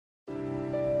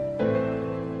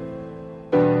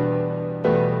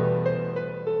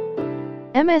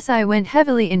MSI went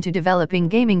heavily into developing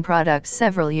gaming products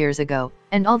several years ago,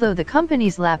 and although the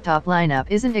company's laptop lineup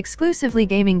isn't exclusively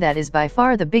gaming, that is by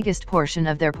far the biggest portion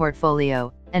of their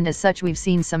portfolio, and as such we've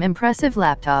seen some impressive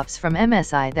laptops from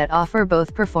MSI that offer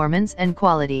both performance and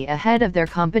quality ahead of their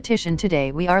competition.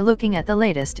 Today we are looking at the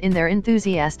latest in their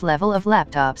enthusiast level of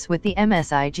laptops with the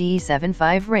MSI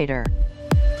GE75 Raider.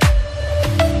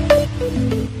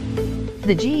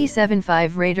 The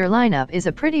GE75 Raider lineup is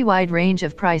a pretty wide range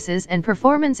of prices and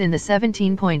performance in the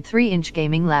 17.3-inch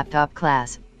gaming laptop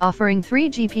class, offering 3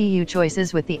 GPU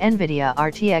choices with the NVIDIA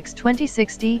RTX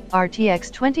 2060,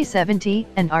 RTX 2070,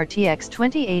 and RTX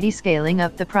 2080, scaling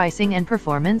up the pricing and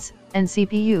performance, and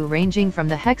CPU ranging from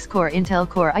the hex-core Intel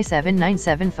Core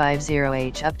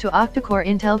i7-9750H up to octa-core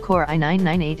Intel Core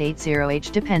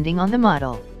i9-9880H depending on the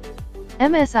model.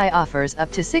 MSI offers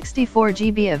up to 64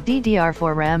 GB of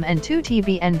DDR4 RAM and 2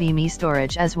 TB NVMe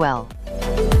storage as well.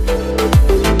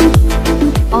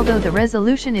 Although the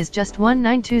resolution is just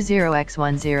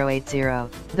 1920x1080,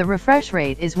 the refresh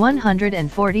rate is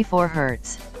 144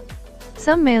 Hz.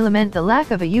 Some may lament the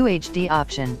lack of a UHD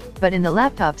option, but in the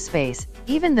laptop space,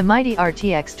 even the mighty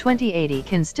RTX 2080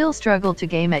 can still struggle to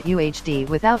game at UHD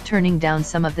without turning down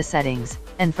some of the settings,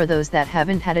 and for those that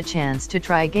haven't had a chance to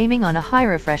try gaming on a high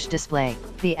refresh display,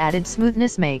 the added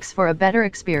smoothness makes for a better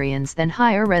experience than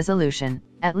higher resolution,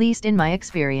 at least in my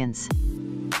experience.